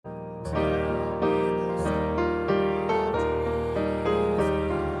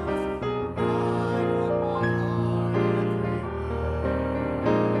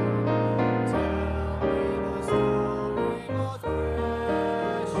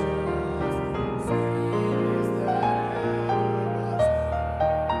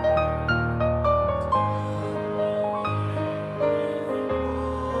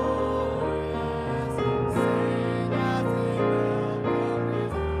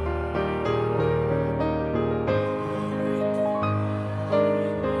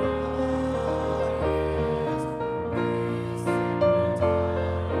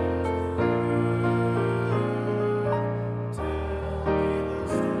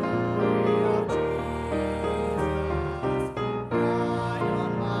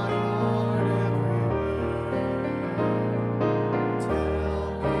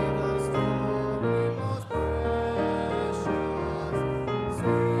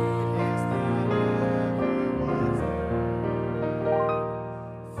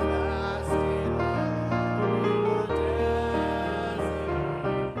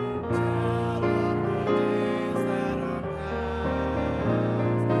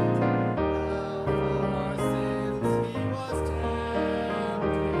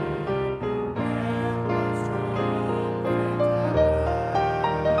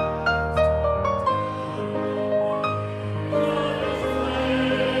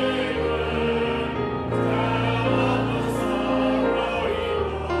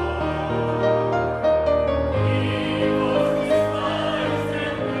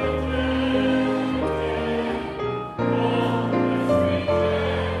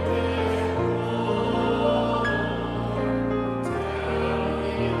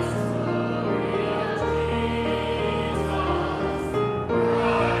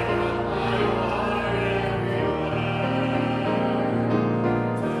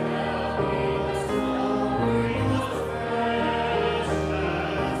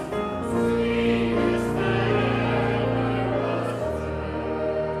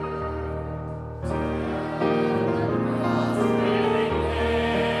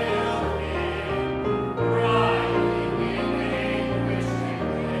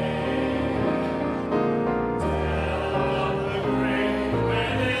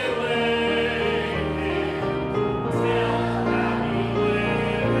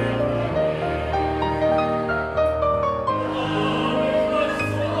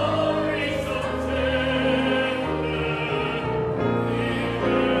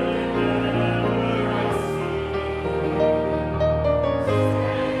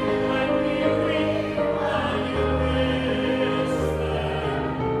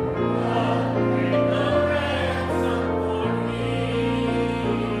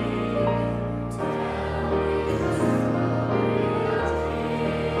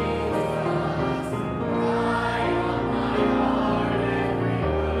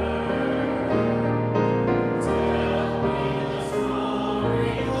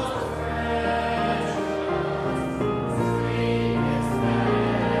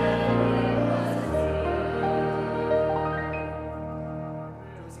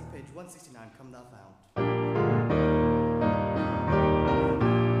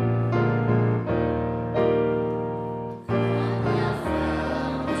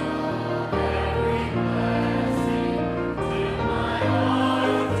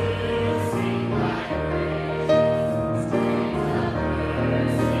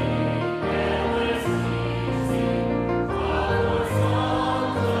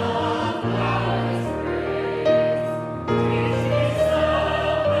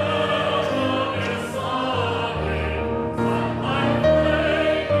Song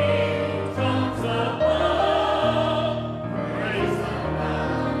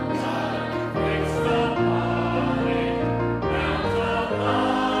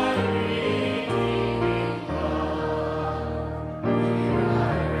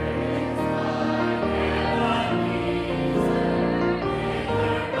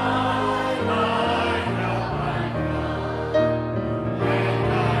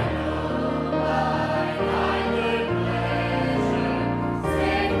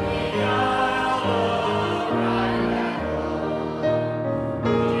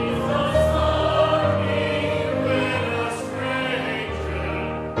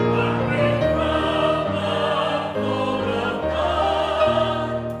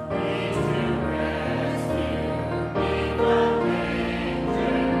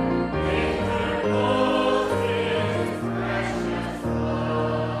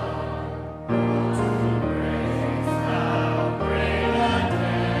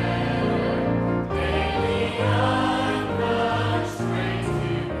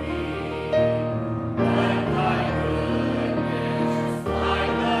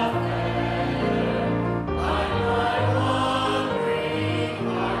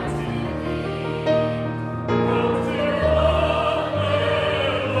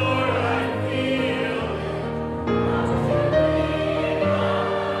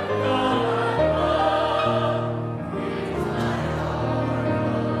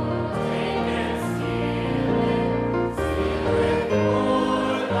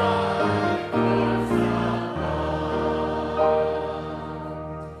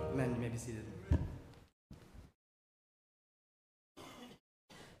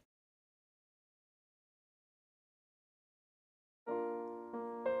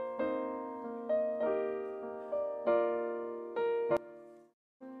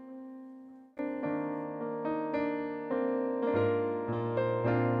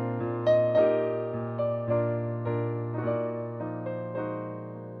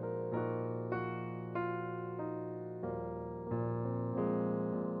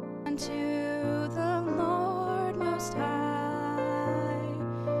unto the Lord Most High,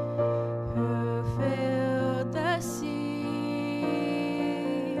 who filled the seas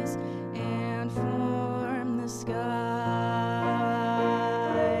and formed the skies,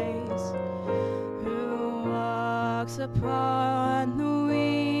 who walks upon the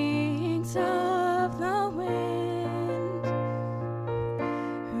wings of the wind,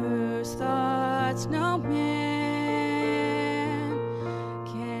 whose thoughts no man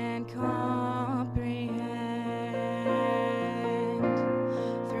can comprehend.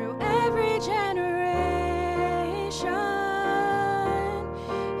 Through every generation,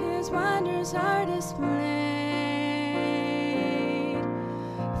 his wonders are displayed,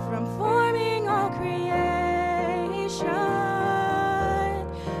 from forming all creation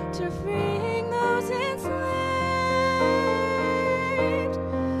to freeing those enslaved.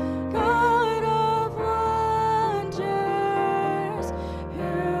 God of wonders,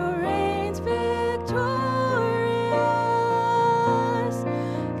 who reigns victorious.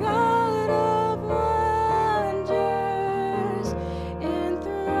 God of wonders,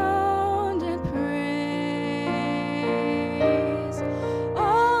 enthroned in praise.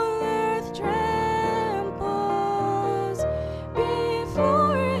 All earth trembles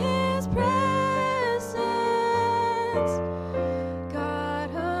before his presence. God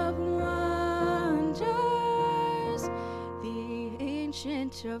of wonders, the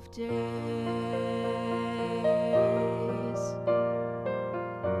Ancient of Days.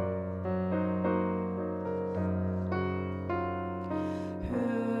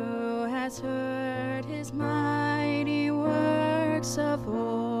 Who has heard his mighty works of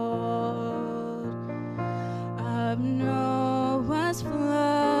old, of Noah's flood,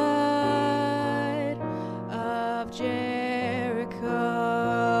 of Jericho,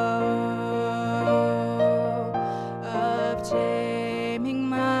 of taming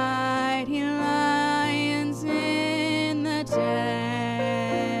mighty lions in the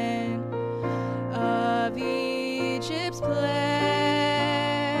den, of Egypt's plagues,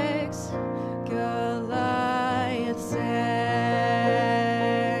 Goliath sent.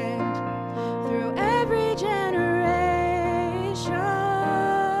 Through every generation,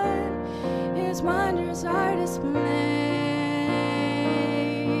 his wonders are displayed,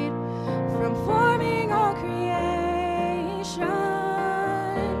 from forming all creation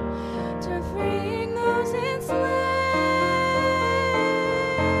to freeing those enslaved.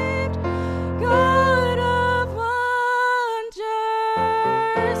 God of wonders,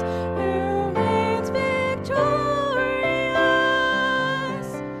 who reigns victorious.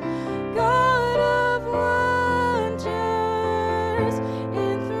 God of wonders,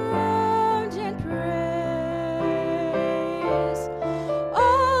 enthroned in praise.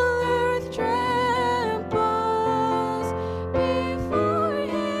 All earth trembles before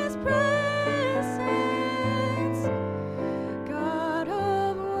his presence. God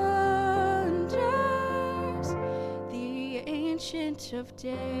of wonders, the Ancient of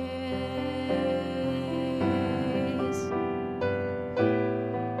Days.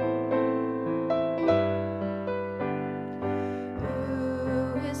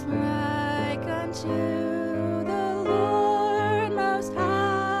 Who is like unto the Lord Most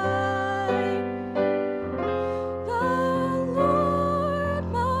High, the Lord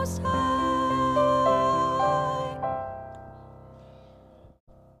Most High.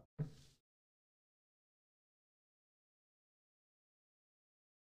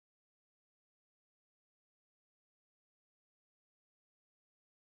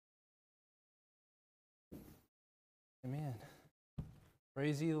 Amen.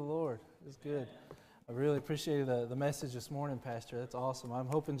 Praise ye the Lord. It's good. I really appreciate the message this morning, Pastor. That's awesome. I'm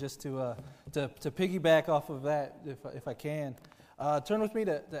hoping just to piggyback off of that, if I can. Turn with me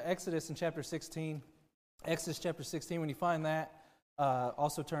to Exodus in chapter 16. Exodus chapter 16. When you find that,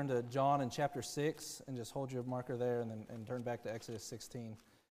 also turn to John in chapter 6, and just hold your marker there, and turn back to Exodus 16.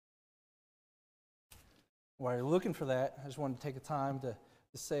 While you're looking for that, I just wanted to take a time to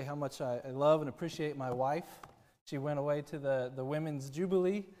say how much I love and appreciate my wife. She went away to the Women's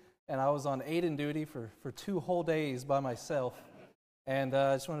Jubilee, and I was on aid-in duty for 2 whole days by myself. And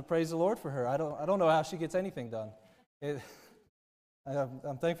I just want to praise the Lord for her. I don't know how she gets anything done.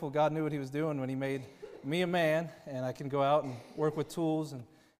 I'm thankful God knew what He was doing when He made me a man, and I can go out and work with tools,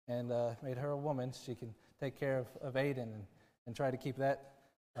 and made her a woman. She can take care of Aiden and try to keep that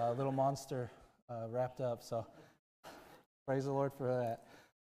little monster wrapped up. So praise the Lord for that.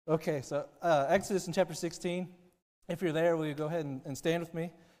 Okay, so Exodus in chapter 16. If you're there, will you go ahead and stand with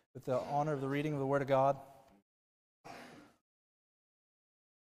me with the honor of the reading of the Word of God?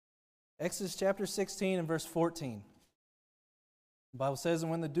 Exodus chapter 16 and verse 14. The Bible says, "And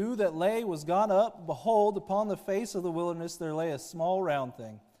when the dew that lay was gone up, behold, upon the face of the wilderness there lay a small round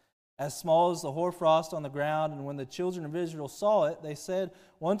thing, as small as the hoarfrost on the ground. And when the children of Israel saw it, they said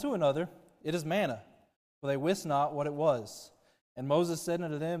one to another, It is manna, for they wist not what it was. And Moses said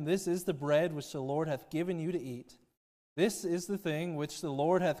unto them, This is the bread which the Lord hath given you to eat. This is the thing which the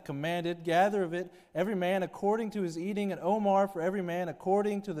Lord hath commanded. Gather of it every man according to his eating, and Omar for every man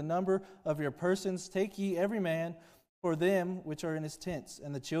according to the number of your persons. Take ye every man for them which are in his tents.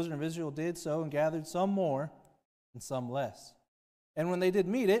 And the children of Israel did so, and gathered some more, and some less. And when they did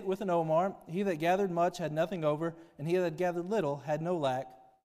meet it with an Omar, he that gathered much had nothing over, and he that gathered little had no lack.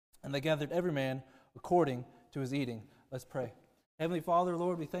 And they gathered every man according to his eating." Let's pray. Heavenly Father,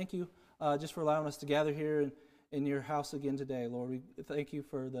 Lord, we thank you just for allowing us to gather here in your house again today. Lord, we thank you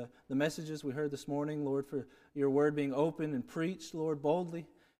for the messages we heard this morning. Lord, for your word being opened and preached, Lord, boldly.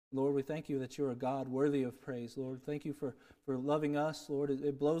 Lord, we thank you that you're a God worthy of praise. Lord, thank you for loving us. Lord,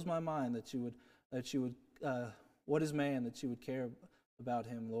 it blows my mind that you would what is man that you would care about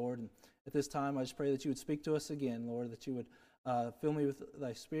him, Lord. And at this time, I just pray that you would speak to us again, Lord, that you would fill me with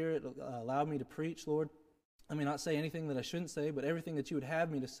thy Spirit, allow me to preach, Lord. Let me not say anything that I shouldn't say, but everything that you would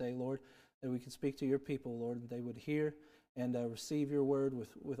have me to say, Lord, that we could speak to your people, Lord, and they would hear and receive your word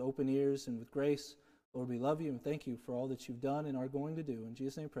with open ears and with grace. Lord, we love you and thank you for all that you've done and are going to do. In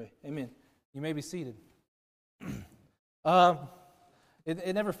Jesus' name we pray. Amen. You may be seated.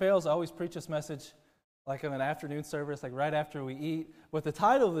 It never fails. I always preach this message like in an afternoon service, like right after we eat. But the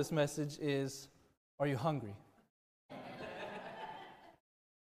title of this message is, Are You Hungry?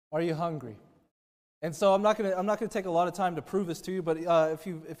 Are you hungry? And so I'm not gonna take a lot of time to prove this to you, but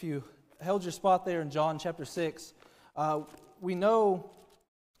if you held your spot there in John chapter 6, we know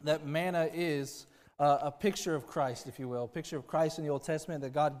that manna is a picture of Christ, if you will, a picture of Christ in the Old Testament,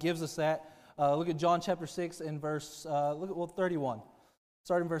 that God gives us that. Look at John chapter 6 and verse 31.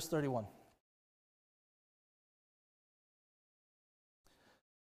 Start in verse 31.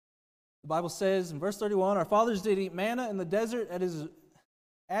 The Bible says in verse 31, "Our fathers did eat manna in the desert,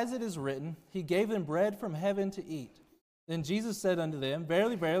 as it is written, He gave them bread from heaven to eat. Then Jesus said unto them,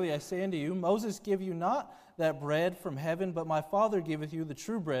 Verily, verily, I say unto you, Moses gave you not that bread from heaven, but my Father giveth you the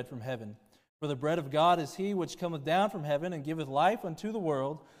true bread from heaven. For the bread of God is he which cometh down from heaven, and giveth life unto the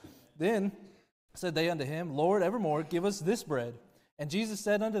world. Then said they unto him, Lord, evermore give us this bread. And Jesus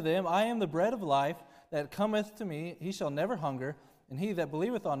said unto them, I am the bread of life, that cometh to me, he shall never hunger, and he that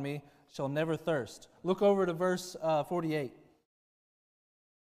believeth on me shall never thirst." Look over to verse 48.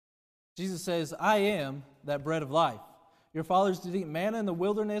 Jesus says, "I am that bread of life. Your fathers did eat manna in the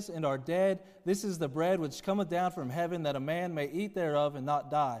wilderness and are dead. This is the bread which cometh down from heaven, that a man may eat thereof and not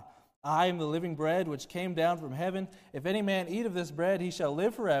die. I am the living bread which came down from heaven. If any man eat of this bread, he shall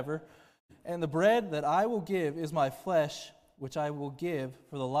live forever. And the bread that I will give is my flesh, which I will give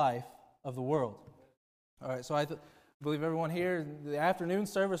for the life of the world." All right, so I believe everyone here in the afternoon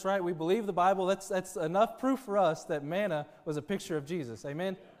service, right? We believe the Bible. That's enough proof for us that manna was a picture of Jesus.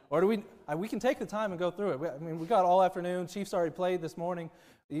 Amen? Or do we can take the time and go through it. I mean, we got all afternoon. Chiefs already played this morning.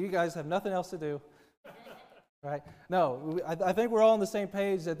 You guys have nothing else to do. Right? No, I think we're all on the same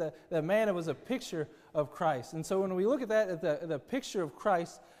page that manna was a picture of Christ. And so when we look at that, at the picture of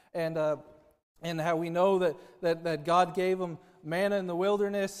Christ, and how we know that God gave them manna in the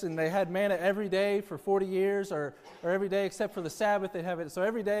wilderness, and they had manna every day for 40 years, or every day except for the Sabbath, they'd have it. So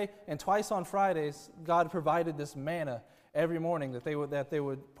every day and twice on Fridays, God provided this manna every morning that they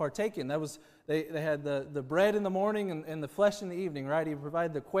would partake in. That was they had the bread in the morning and the flesh in the evening, right? He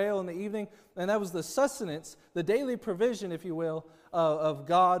provided the quail in the evening, and that was the sustenance, the daily provision, if you will, of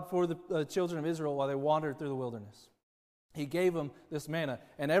God for the children of Israel while they wandered through the wilderness. He gave them this manna,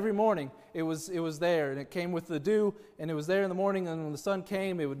 and every morning it was there, and it came with the dew, and it was there in the morning, and when the sun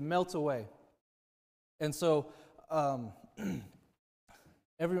came, it would melt away. And so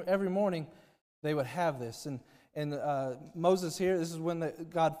every morning they would have this, and Moses here, this is when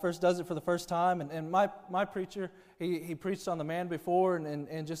God first does it for the first time, and my preacher, he preached on the manna before,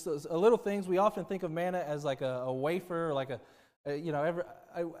 and just those little things. We often think of manna as like a wafer, or like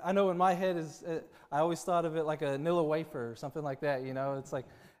I know in my head I always thought of it like a Nilla wafer or something like that. It's like,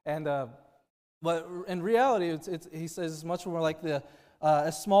 but in reality, he says it's much more like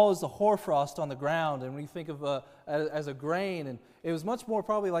as small as the hoarfrost on the ground, and when you think of as a grain, and it was much more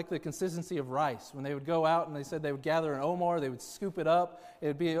probably like the consistency of rice. When they would go out and they said they would gather an omar, they would scoop it up. It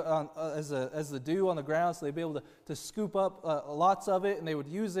would be as the dew on the ground, so they'd be able to scoop up lots of it, and they would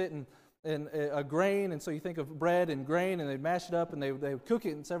use it in a grain. And so you think of bread and grain, and they'd mash it up, and they would cook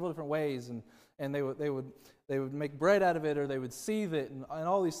it in several different ways, and they would make bread out of it, or they would sieve it, and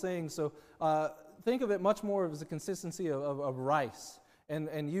all these things. So think of it much more as a consistency of rice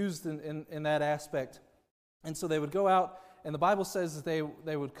and used in that aspect. And so they would go out, and the Bible says that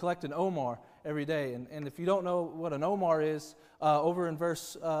they would collect an omar every day. And if you don't know what an omar is, over in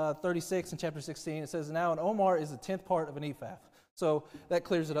verse 36 in chapter 16, it says, now an omar is the 10th part of an ephah. So that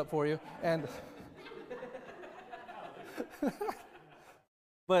clears it up for you. And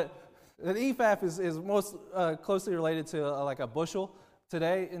but an ephah is most closely related to like a bushel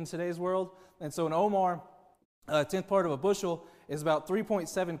today in today's world. And so an omar, 10th part of a bushel, is about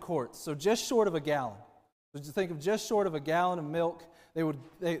 3.7 quarts, so just short of a gallon. So just think of just short of a gallon of milk. They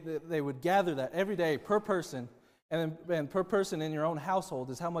would gather that every day per person, and per person in your own household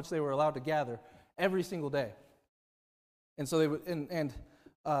is how much they were allowed to gather every single day. And so they would, and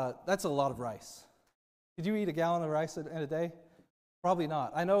that's a lot of rice. Could you eat a gallon of rice in a day? Probably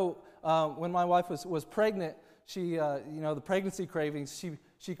not. I know when my wife was pregnant, she the pregnancy cravings,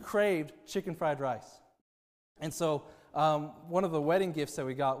 she craved chicken fried rice. And so one of the wedding gifts that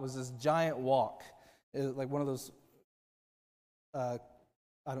we got was this giant wok. Like one of those,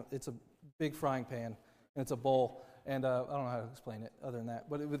 it's a big frying pan, and it's a bowl, and I don't know how to explain it other than that.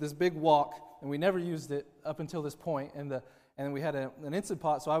 But with this big wok, and we never used it up until this point, and we had an Instant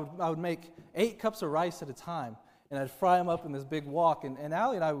Pot, so I would make 8 cups of rice at a time, and I'd fry them up in this big wok, and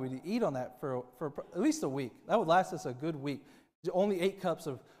Allie and I would eat on that for at least a week. That would last us a good week. Only 8 cups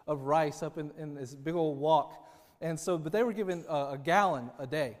of rice up in this big old wok. And so, but they were given a gallon a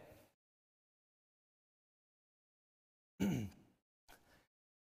day.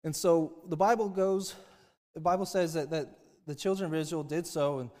 And so the Bible says that the children of Israel did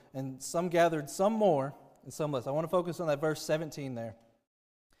so, and some gathered some more and some less. I want to focus on that verse 17 there.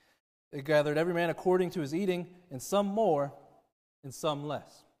 They gathered every man according to his eating, and some more and some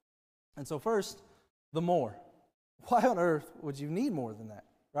less. And so first, the more. Why on earth would you need more than that,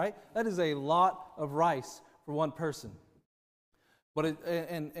 right? That is a lot of rice for one person. But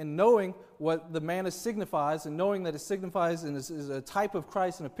and knowing what the manna signifies, and knowing that it signifies and is a type of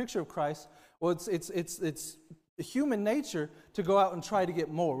Christ and a picture of Christ, well, it's human nature to go out and try to get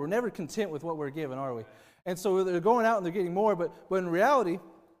more. We're never content with what we're given, are we? And so they're going out and they're getting more, but in reality,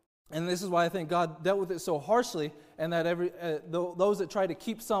 and this is why I think God dealt with it so harshly, and that those that try to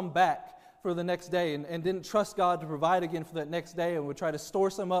keep some back for the next day and didn't trust God to provide again for that next day, and would try to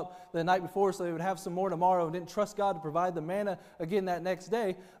store some up the night before so they would have some more tomorrow, and didn't trust God to provide the manna again that next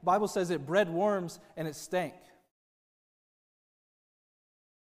day, the Bible says it bred worms and it stank.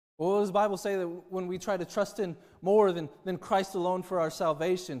 Well, what does the Bible say that when we try to trust in more than Christ alone for our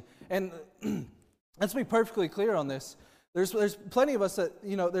salvation? And let's be perfectly clear on this. There's plenty of us that,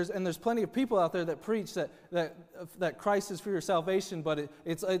 there's plenty of people out there that preach that Christ is for your salvation, but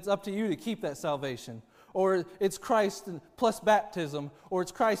it's up to you to keep that salvation. Or it's Christ plus baptism, or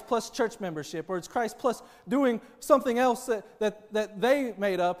it's Christ plus church membership, or it's Christ plus doing something else that they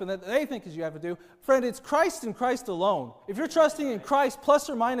made up and that they think is you have to do. Friend, it's Christ and Christ alone. If you're trusting in Christ plus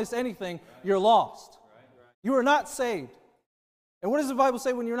or minus anything, you're lost. You are not saved. And what does the Bible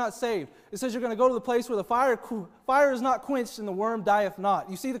say when you're not saved? It says you're going to go to the place where the fire is not quenched and the worm dieth not.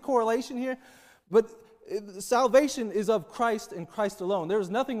 You see the correlation here? But salvation is of Christ and Christ alone.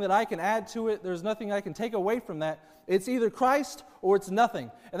 There's nothing that I can add to it. There's nothing I can take away from that. It's either Christ or it's nothing.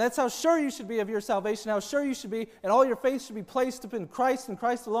 And that's how sure you should be of your salvation, how sure you should be, and all your faith should be placed upon Christ and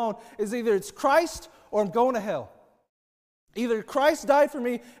Christ alone, is either it's Christ or I'm going to hell. Either Christ died for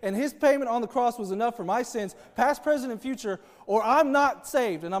me and His payment on the cross was enough for my sins, past, present, and future, or I'm not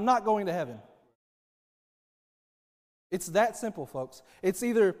saved and I'm not going to heaven. It's that simple, folks. It's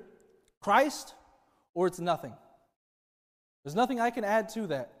either Christ or it's nothing. There's nothing I can add to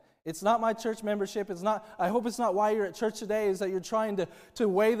that. It's not my church membership. It's not. I hope it's not why you're at church today, is that you're trying to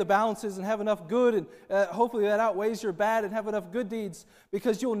weigh the balances and have enough good, and hopefully that outweighs your bad and have enough good deeds,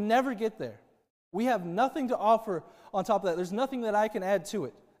 because you'll never get there. We have nothing to offer on top of that. There's nothing that I can add to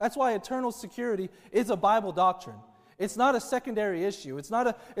it. That's why eternal security is a Bible doctrine. It's not a secondary issue. It's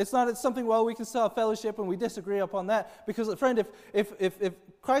not something, well, we can still have fellowship and we disagree upon that. Because, friend, if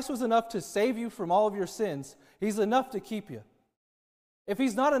Christ was enough to save you from all of your sins, He's enough to keep you. If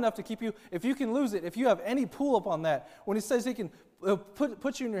He's not enough to keep you, if you can lose it, if you have any pull upon that, when He says He can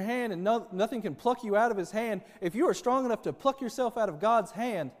put you in your hand and nothing can pluck you out of His hand, if you are strong enough to pluck yourself out of God's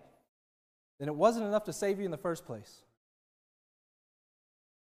hand, then it wasn't enough to save you in the first place.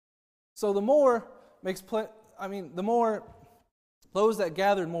 So the more those that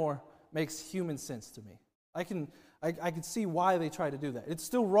gathered more makes human sense to me. I can see why they try to do that. It's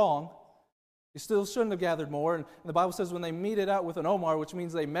still wrong. You still shouldn't have gathered more. And the Bible says when they meted out with an omar, which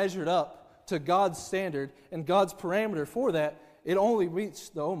means they measured up to God's standard and God's parameter for that, it only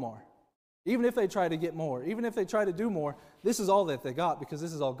reached the omar. Even if they try to get more, even if they try to do more, this is all that they got because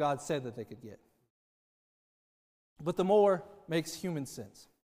this is all God said that they could get. But the more makes human sense.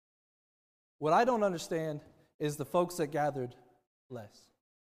 What I don't understand is the folks that gathered less.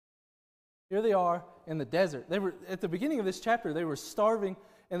 Here they are in the desert. They were at the beginning of this chapter, they were starving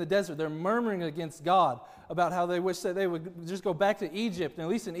in the desert. They're murmuring against God about how they wish that they would just go back to Egypt. And at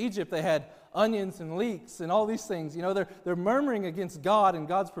least in Egypt they had onions and leeks and all these things. You know, they're murmuring against God and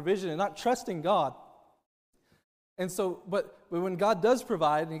God's provision and not trusting God. And so, but when God does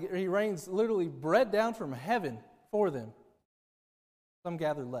provide, and He rains literally bread down from heaven for them, some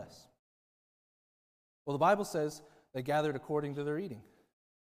gathered less. Well, the Bible says they gathered according to their eating.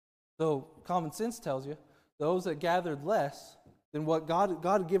 So common sense tells you those that gathered less than what God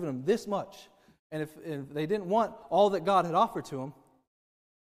had given them this much, and if they didn't want all that God had offered to them,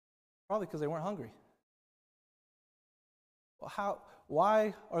 probably because they weren't hungry. Well,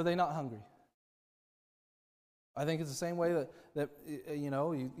 why are they not hungry? I think it's the same way that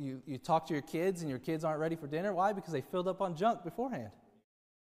you talk to your kids and your kids aren't ready for dinner. Why? Because they filled up on junk beforehand.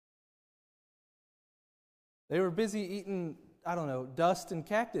 They were busy eating, dust and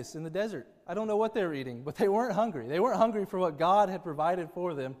cactus in the desert. I don't know what they were eating, but they weren't hungry. They weren't hungry for what God had provided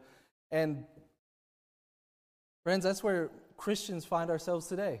for them. And friends, that's where Christians find ourselves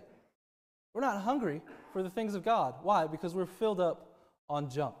today. We're not hungry for the things of God. Why? Because we're filled up on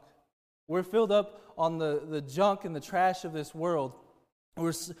junk. We're filled up on the junk and the trash of this world.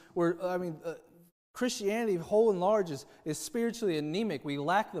 Christianity, whole and large, is spiritually anemic. We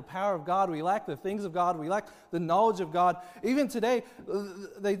lack the power of God. We lack the things of God. We lack the knowledge of God. Even today,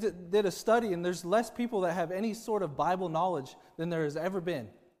 they did a study, and there's less people that have any sort of Bible knowledge than there has ever been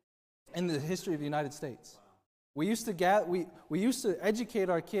in the history of the United States. We used to educate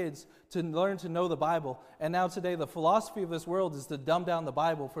our kids to learn to know the Bible, and now today the philosophy of this world is to dumb down the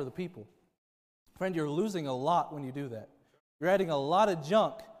Bible for the people. Friend, you're losing a lot when you do that. You're adding a lot of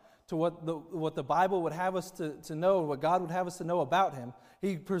junk to what the Bible would have us to know, what God would have us to know about Him.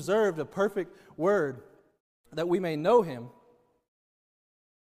 He preserved a perfect word that we may know Him.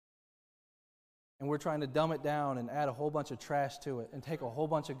 And we're trying to dumb it down and add a whole bunch of trash to it and take a whole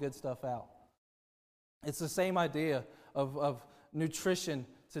bunch of good stuff out. It's the same idea of nutrition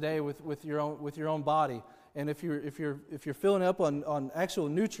today with your own body. And if you're filling up on actual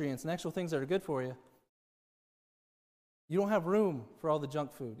nutrients and actual things that are good for you, you don't have room for all the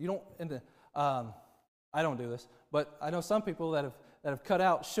junk food. You don't. I don't do this, but I know some people that have cut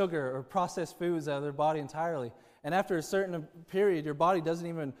out sugar or processed foods out of their body entirely. And after a certain period, your body doesn't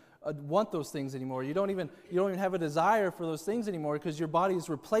even want those things anymore. You don't even have a desire for those things anymore because your body has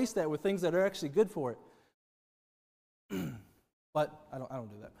replaced that with things that are actually good for it. But I don't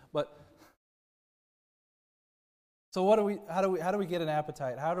do that. But so how do we get an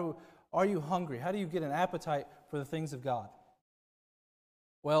appetite? Are you hungry? How do you get an appetite for the things of God?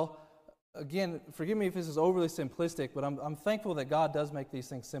 Well, again, forgive me if this is overly simplistic, but I'm thankful that God does make these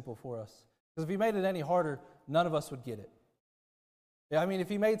things simple for us. Because if He made it any harder, none of us would get it. Yeah, I mean, if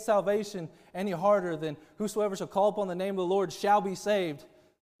He made salvation any harder than whosoever shall call upon the name of the Lord shall be saved,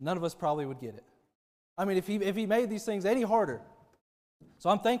 none of us probably would get it. I mean, if he made these things any harder. So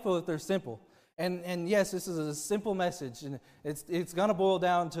I'm thankful that they're simple. And yes, this is a simple message, and it's going to boil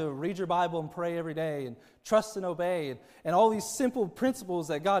down to read your Bible and pray every day and trust and obey and all these simple principles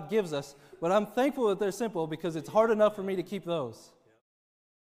that God gives us. But I'm thankful that they're simple because it's hard enough for me to keep those.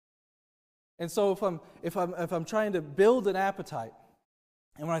 And so if I'm trying to build an appetite,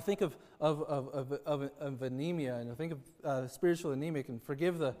 and when I think of anemia and I think of spiritual anemic, and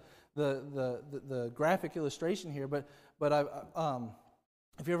forgive the graphic illustration here, but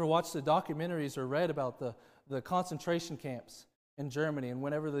if you ever watched the documentaries or read about the concentration camps in Germany, and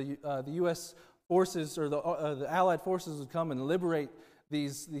whenever the U.S. forces or the Allied forces would come and liberate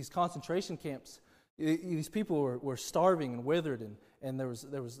these concentration camps, these people were starving and withered, and there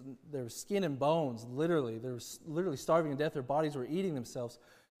was skin and bones. Literally, they were literally starving to death. Their bodies were eating themselves.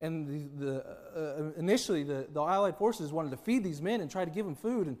 And initially, the Allied forces wanted to feed these men and try to give them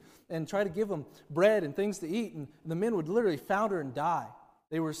food and try to give them bread and things to eat, and the men would literally founder and die.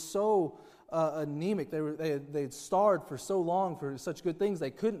 They were so anemic. They had starved for so long for such good things,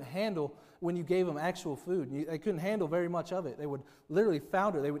 they couldn't handle when you gave them actual food. They couldn't handle very much of it. They would literally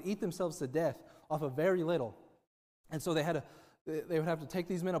founder. They would eat themselves to death off of very little. And so they would have to take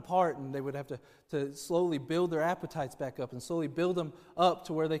these men apart, and they would have to slowly build their appetites back up and slowly build them up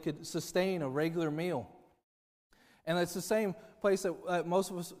to where they could sustain a regular meal. And it's the same place that most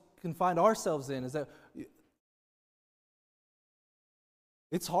of us can find ourselves in, is that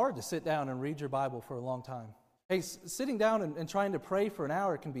it's hard to sit down and read your Bible for a long time. Hey, sitting down and trying to pray for an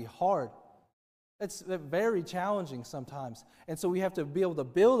hour can be hard. That's very challenging sometimes. And so we have to be able to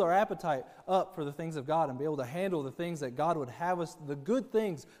build our appetite up for the things of God and be able to handle the things that God would have us, the good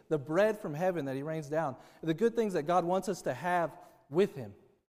things, the bread from heaven that He rains down, the good things that God wants us to have with Him.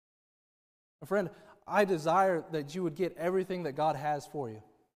 My friend, I desire that you would get everything that God has for you.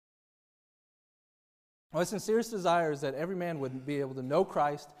 My sincerest desire is that every man would be able to know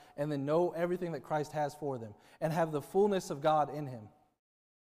Christ and then know everything that Christ has for them and have the fullness of God in him.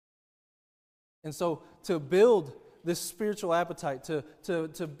 And so to build this spiritual appetite,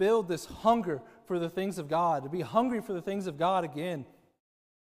 to build this hunger for the things of God, to be hungry for the things of God again,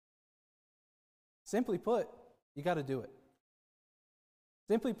 simply put, you got to do it.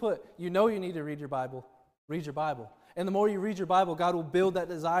 Simply put, you know you need to read your Bible. Read your Bible. And the more you read your Bible, God will build that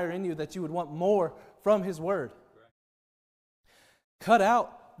desire in you that you would want more from His Word. Cut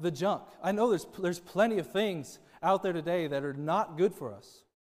out the junk. I know there's plenty of things out there today that are not good for us,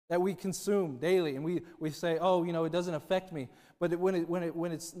 that we consume daily, and we say, oh, it doesn't affect me. But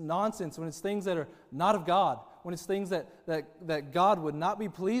when it's nonsense, when it's things that are not of God, when it's things that God would not be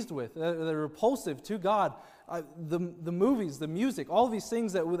pleased with, that are repulsive to God, the movies, the music, all these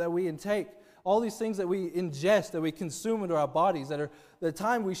things that we intake, all these things that we ingest, that we consume into our bodies, that are the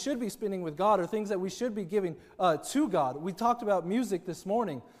time we should be spending with God, are things that we should be giving to God. We talked about music this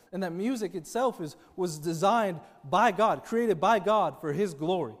morning, and that music itself was designed by God, created by God for His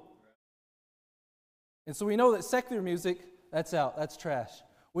glory. And so we know that secular music, that's out, that's trash.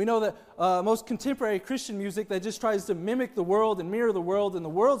 We know that most contemporary Christian music that just tries to mimic the world and mirror the world and the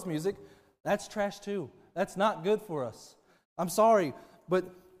world's music, that's trash too. That's not good for us. I'm sorry, but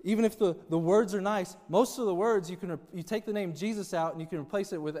even if the words are nice, most of the words you take the name Jesus out and you can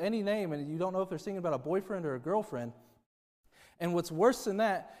replace it with any name, and you don't know if they're singing about a boyfriend or a girlfriend. And what's worse than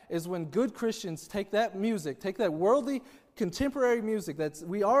that is when good Christians take that music, take that worldly contemporary music that's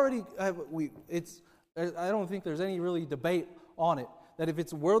we already have. I don't think there's any really debate on it, that if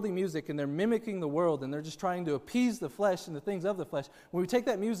it's worldly music and they're mimicking the world and they're just trying to appease the flesh and the things of the flesh, when we take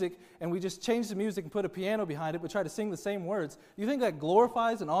that music and we just change the music and put a piano behind it but try to sing the same words, do you think that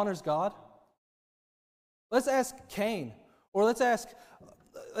glorifies and honors God? Let's ask Cain, or let's ask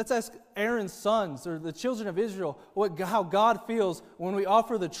Aaron's sons or the children of Israel how God feels when we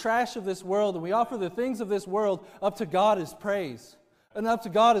offer the trash of this world and we offer the things of this world up to God as praise. And up to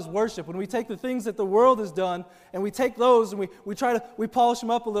God as worship. When we take the things that the world has done and we take those and we polish them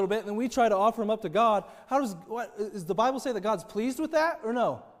up a little bit and then we try to offer them up to God, does the Bible say that God's pleased with that or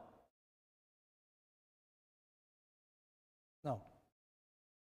no? No.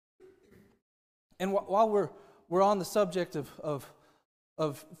 And while we're on the subject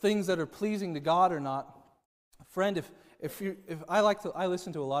of things that are pleasing to God or not, friend, I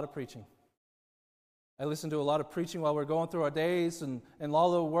listen to a lot of preaching. I listen to a lot of preaching while we're going through our days, and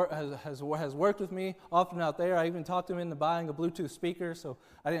Lalo has worked with me often out there. I even talked him into buying a Bluetooth speaker, so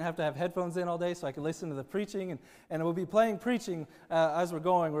I didn't have to have headphones in all day, so I could listen to the preaching. And we'll be playing preaching as we're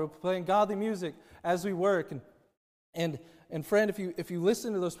going. We're playing godly music as we work. And friend, if you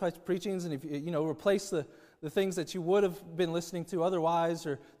listen to those preachings, and if you replace the things that you would have been listening to otherwise,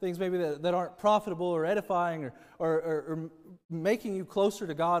 or things maybe that aren't profitable or edifying or making you closer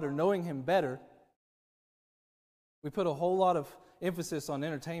to God or knowing Him better. We put a whole lot of emphasis on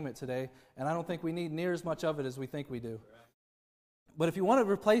entertainment today, and I don't think we need near as much of it as we think we do. But if you want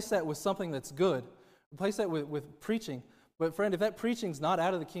to replace that with something that's good, replace that with preaching. But friend, if that preaching's not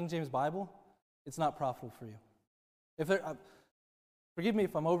out of the King James Bible, it's not profitable for you. Forgive me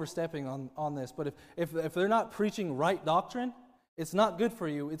if I'm overstepping on this, but if they're not preaching right doctrine, it's not good for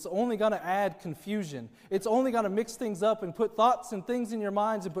you. It's only going to add confusion. It's only going to mix things up and put thoughts and things in your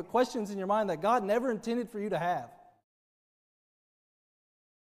minds and put questions in your mind that God never intended for you to have.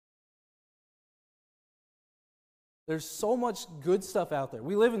 There's so much good stuff out there.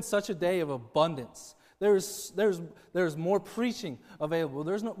 We live in such a day of abundance. There's more preaching available.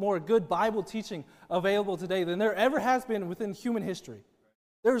 There's more good Bible teaching available today than there ever has been within human history.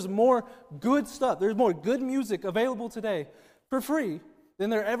 There's more good stuff. There's more good music available today for free than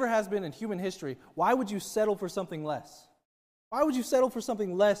there ever has been in human history. Why would you settle for something less? Why would you settle for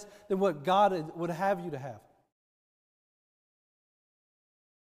something less than what God would have you to have?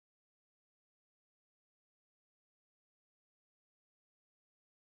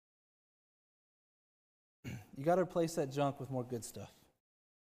 You got to replace that junk with more good stuff.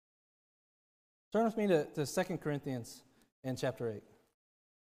 Turn with me to 2 Corinthians in chapter 8.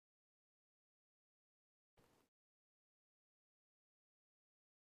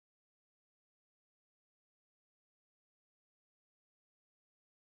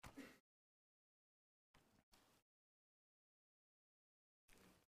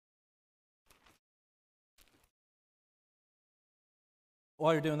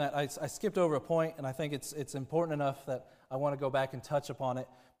 while you're doing that, I skipped over a point, and I think it's important enough that I want to go back and touch upon it.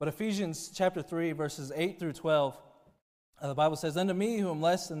 But Ephesians chapter 3, verses 8 through 12, the Bible says, "Unto me, who am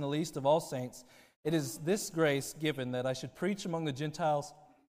less than the least of all saints, it is this grace given that I should preach among the Gentiles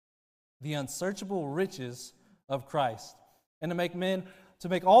the unsearchable riches of Christ, and to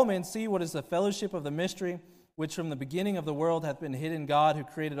make all men see what is the fellowship of the mystery, which from the beginning of the world hath been hid in God, who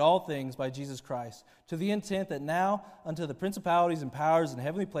created all things by Jesus Christ, to the intent that now unto the principalities and powers in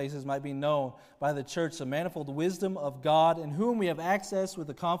heavenly places might be known by the church the manifold wisdom of God, in whom we have access with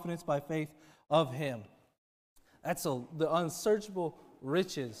the confidence by faith of Him." That's the unsearchable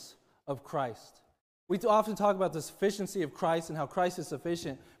riches of Christ. We often talk about the sufficiency of Christ and how Christ is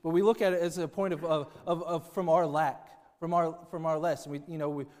sufficient, but we look at it as a point of from our lack, from our less. And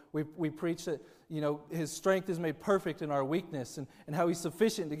we preach that His strength is made perfect in our weakness, and how He's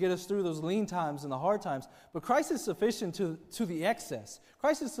sufficient to get us through those lean times and the hard times. But Christ is sufficient to the excess.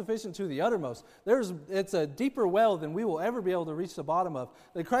 Christ is sufficient to the uttermost. It's a deeper well than we will ever be able to reach the bottom of.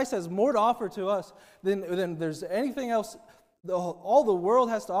 That Christ has more to offer to us than there's anything else. All the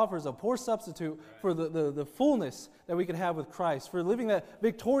world has to offer is a poor substitute for the fullness that we could have with Christ, for living that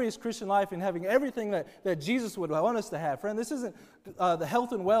victorious Christian life and having everything that Jesus would want us to have. Friend, this isn't the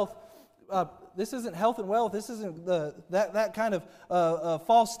health and wealth. This isn't health and wealth. This isn't that kind of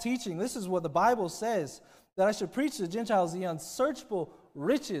false teaching. This is what the Bible says, that I should preach to the Gentiles the unsearchable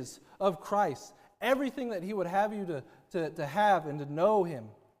riches of Christ. Everything that He would have you to have and to know Him.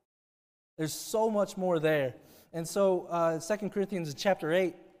 There's so much more there. And so 2 Corinthians chapter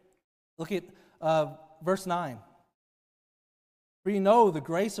 8, look at verse 9. "For you know the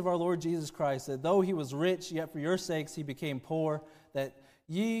grace of our Lord Jesus Christ, that though He was rich, yet for your sakes He became poor, that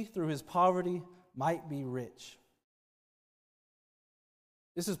ye through His poverty might be rich."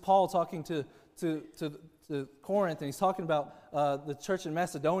 This is Paul talking to Corinth, and he's talking about the church in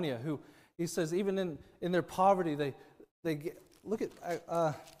Macedonia, who he says even in their poverty, they get, look at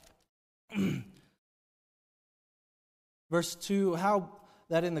verse 2, "How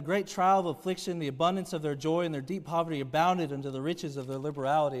that in the great trial of affliction, the abundance of their joy and their deep poverty abounded unto the riches of their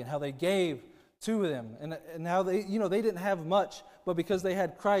liberality," and how they gave to them, and how they didn't have much, but because they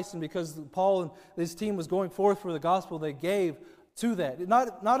had Christ and because Paul and his team was going forth for the gospel, they gave to that.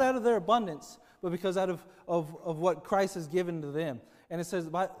 Not out of their abundance, but because out of what Christ has given to them. And it says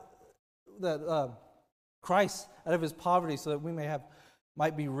that Christ out of His poverty, so that we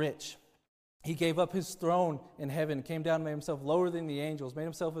might be rich. He gave up His throne in heaven, came down and made Himself lower than the angels, made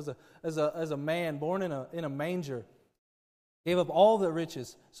Himself as a man born in a manger. Gave up all the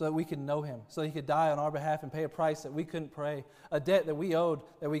riches so that we could know Him, so that He could die on our behalf and pay a price that we couldn't pay, a debt that we owed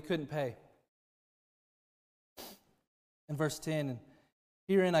that we couldn't pay. In verse 10,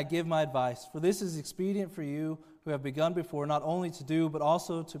 "Herein I give my advice, for this is expedient for you who have begun before, not only to do, but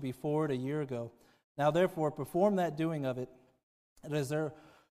also to be forward a year ago. Now therefore perform that doing of it, and as there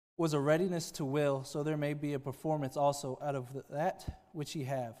was a readiness to will, so there may be a performance also out of that which ye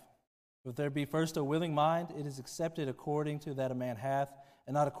have. If there be first a willing mind, it is accepted according to that a man hath,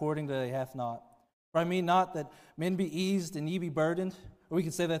 and not according to that he hath not. For I mean not that men be eased and ye be burdened," or we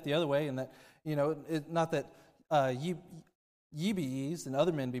could say that the other way, and that not that ye be eased and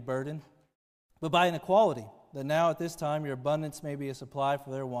other men be burdened, but by an equality, that now at this time your abundance may be a supply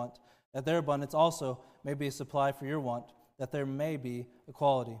for their want, that their abundance also may be a supply for your want, that there may be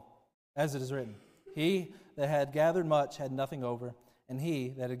equality. As it is written, He that had gathered much had nothing over, and he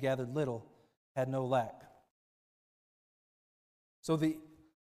that had gathered little had no lack. So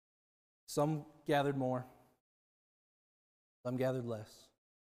some gathered more, some gathered less.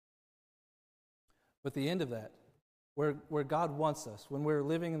 But the end of that, where God wants us, when we're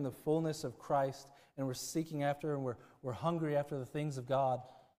living in the fullness of Christ and we're seeking after and we're hungry after the things of God,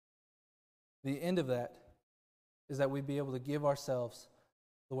 the end of that is that we'd be able to give ourselves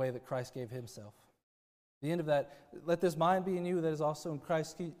the way that Christ gave Himself. The end of that, let this mind be in you that is also in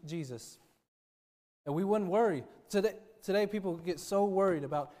Christ Jesus. And we wouldn't worry. Today people get so worried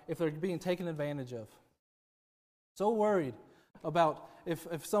about if they're being taken advantage of. So worried about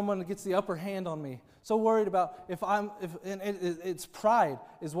if someone gets the upper hand on me. So worried about it's pride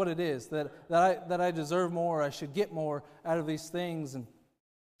is what it is, that I deserve more, I should get more out of these things.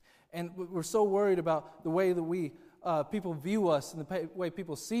 And we're so worried about the way that people view us and the way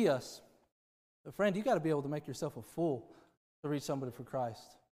people see us. But friend, you got to be able to make yourself a fool to reach somebody for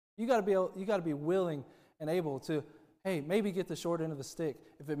Christ. You got to be willing and able to, hey, maybe get the short end of the stick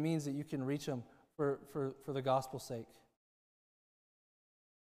if it means that you can reach them for the gospel's sake.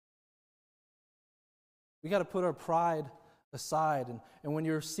 We got to put our pride aside, and when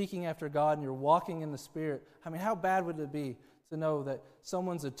you're seeking after God and you're walking in the Spirit, I mean, how bad would it be to know that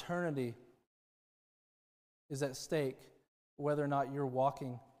someone's eternity is at stake, whether or not you're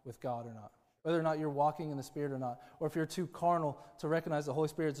walking with God or not, whether or not you're walking in the Spirit or not, or if you're too carnal to recognize the Holy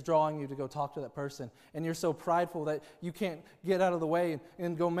Spirit's drawing you to go talk to that person, and you're so prideful that you can't get out of the way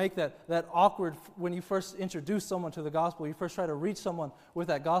and go make that awkward, when you first introduce someone to the gospel, you first try to reach someone with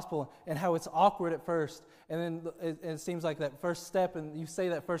that gospel, and how it's awkward at first, and then it seems like that first step, and you say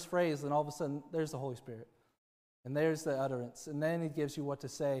that first phrase, and all of a sudden, there's the Holy Spirit. And there's the utterance, and then He gives you what to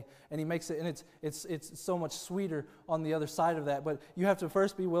say, and He makes it, and it's so much sweeter on the other side of that. But you have to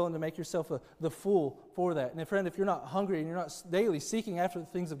first be willing to make yourself the fool for that. And friend, if you're not hungry and you're not daily seeking after the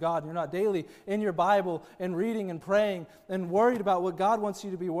things of God, and you're not daily in your Bible and reading and praying and worried about what God wants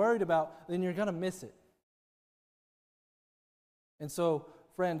you to be worried about, then you're going to miss it. And so,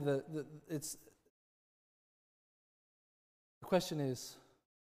 friend, the question is,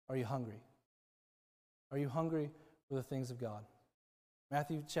 are you hungry? Are you hungry for the things of God?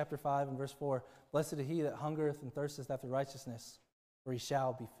 Matthew chapter 5 and verse 4, "Blessed is he that hungereth and thirsteth after righteousness, for he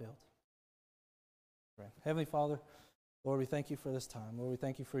shall be filled." Pray. Heavenly Father, Lord, we thank you for this time. Lord, we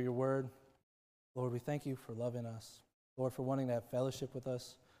thank you for your word. Lord, we thank you for loving us. Lord, for wanting to have fellowship with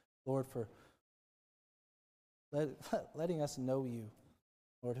us. Lord, for letting us know you.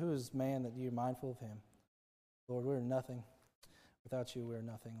 Lord, who is man that you're mindful of him? Lord, we're nothing. Without you, we're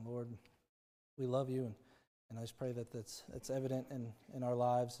nothing. Lord, we love you, and I just pray that that's evident in our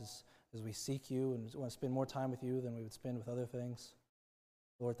lives as we seek you and want to spend more time with you than we would spend with other things.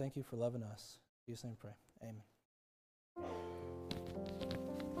 Lord, thank you for loving us. In Jesus' name we pray. Amen.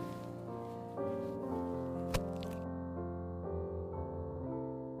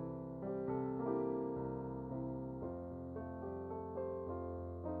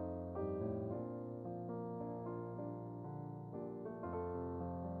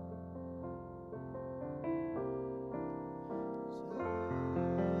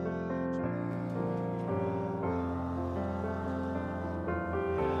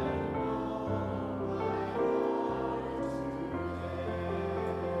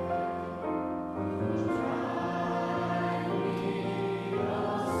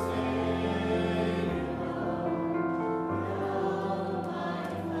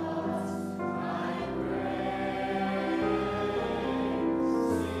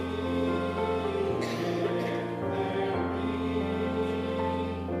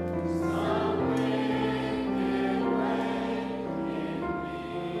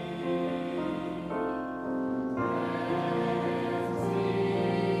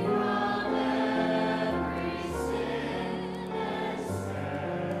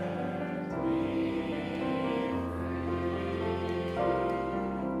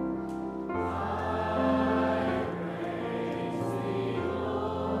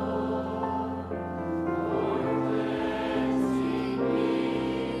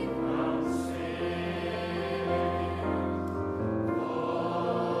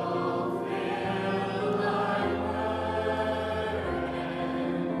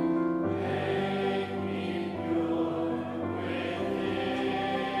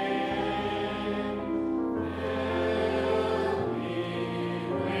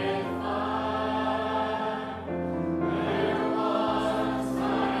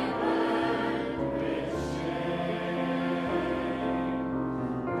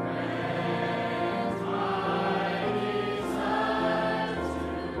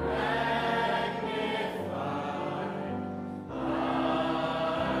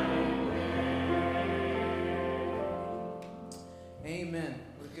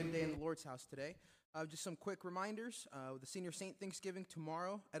 Lord's house today. Just some quick reminders. The Senior Saint Thanksgiving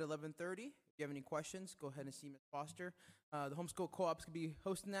tomorrow at 11:30. If you have any questions, go ahead and see Ms. Foster. The homeschool co-op's going to be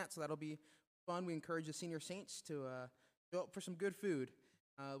hosting that, so that'll be fun. We encourage the Senior Saints to show up for some good food.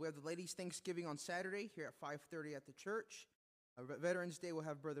 We have the Ladies' Thanksgiving on Saturday here at 5:30 at the church. Veterans Day, we'll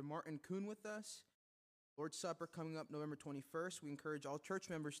have Brother Martin Kuhn with us. Lord's Supper coming up November 21st. We encourage all church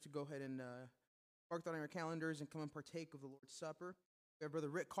members to go ahead and mark that on your calendars and come and partake of the Lord's Supper. We have Brother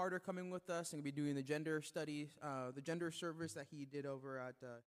Rick Carter coming with us and going to be doing the gender study, the gender service that he did over at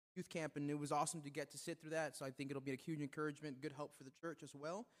youth camp, and it was awesome to get to sit through that, so I think it'll be a huge encouragement, good help for the church as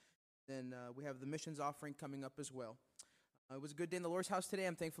well. Then we have the missions offering coming up as well. It was a good day in the Lord's house today.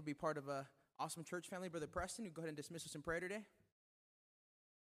 I'm thankful to be part of an awesome church family. Brother Preston, you go ahead and dismiss us in prayer today.